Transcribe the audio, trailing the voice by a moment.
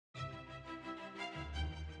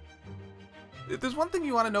If there's one thing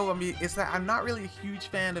you want to know about me, it's that I'm not really a huge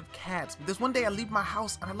fan of cats. There's one day I leave my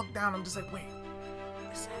house and I look down, I'm just like, wait,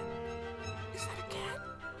 is that a cat?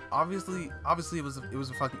 Obviously it was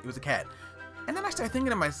a cat. And then I started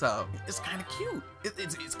thinking to myself, it's kind of cute.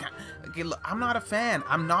 It's kind of, okay, look, I'm not a fan.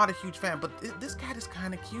 I'm not a huge fan, but this cat is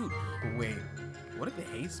kind of cute. But wait, what if it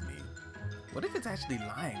hates me? What if it's actually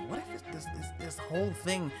lying? What if it's this whole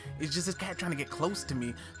thing is just this cat trying to get close to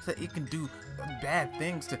me so that it can do bad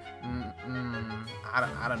things to,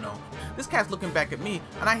 I don't know. This cat's looking back at me,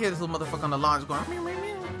 and I hear this little motherfucker on the lawn just going, meow, meow,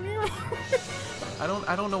 meow, meow.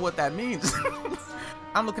 I don't know what that means.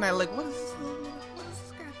 I'm looking at it like, what is this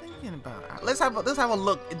guy thinking about? Let's have a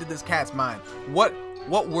look into this cat's mind. What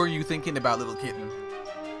were you thinking about, little kitten?